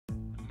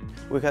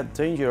We had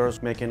 10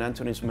 years making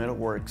Anthony's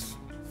Metalworks,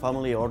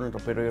 family-owned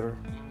operator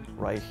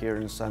right here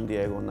in San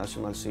Diego,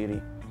 National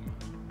City.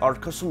 Our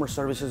customer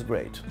service is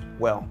great.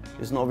 Well,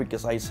 it's not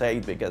because I say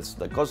it, because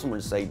the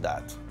customers say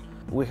that.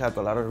 We had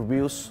a lot of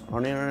reviews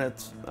on the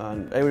internet,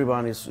 and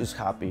everyone is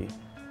happy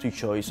to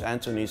choose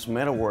Anthony's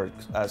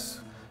Metalworks as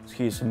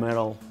his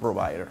metal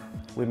provider.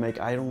 We make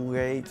iron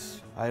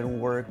gates,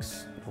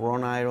 ironworks,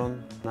 wrought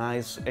iron,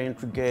 nice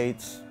entry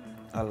gates,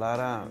 a lot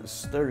of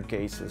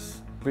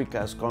staircases,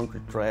 precast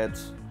concrete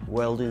threads,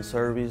 welding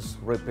service,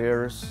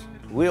 repairs.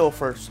 We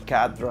offer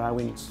CAD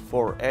drawings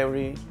for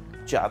every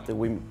job that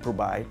we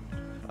provide,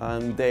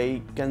 and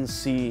they can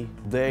see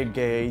their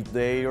gate,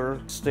 their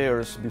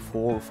stairs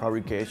before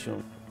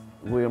fabrication.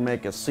 We'll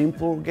make a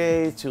simple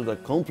gate to the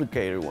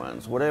complicated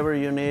ones. Whatever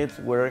you need,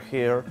 we're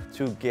here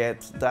to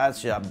get that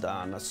job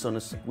done as soon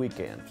as we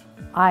can.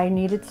 I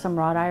needed some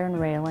wrought iron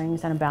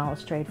railings and a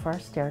balustrade for our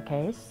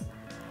staircase.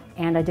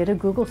 And I did a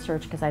Google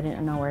search because I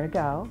didn't know where to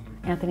go.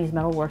 Anthony's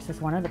Metalworks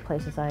is one of the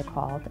places I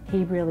called.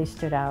 He really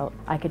stood out.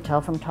 I could tell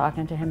from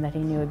talking to him that he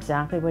knew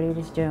exactly what he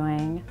was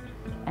doing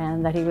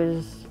and that he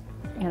was,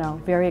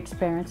 very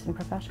experienced and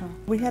professional.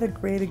 We had a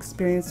great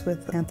experience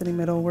with Anthony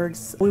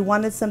Metalworks. We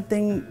wanted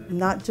something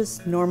not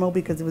just normal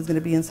because it was going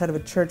to be inside of a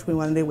church. We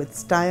wanted it with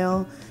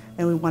style,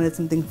 and we wanted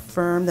something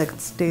firm that could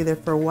stay there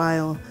for a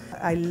while.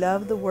 I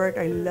love the work.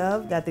 I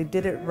love that they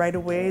did it right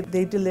away.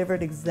 They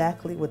delivered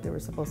exactly what they were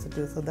supposed to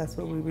do, so that's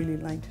what we really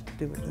liked to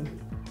do with them.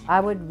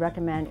 I would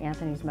recommend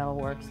Anthony's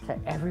Metalworks to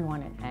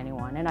everyone and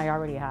anyone, and I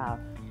already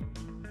have.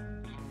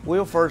 We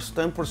offer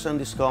 10%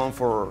 discount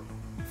for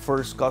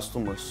first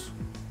customers.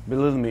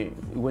 Believe me,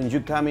 when you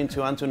come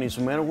into Anthony's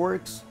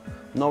Metalworks,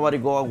 nobody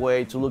go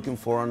away to looking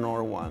for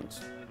another one,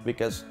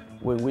 because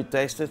when we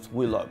taste it,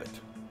 we love it.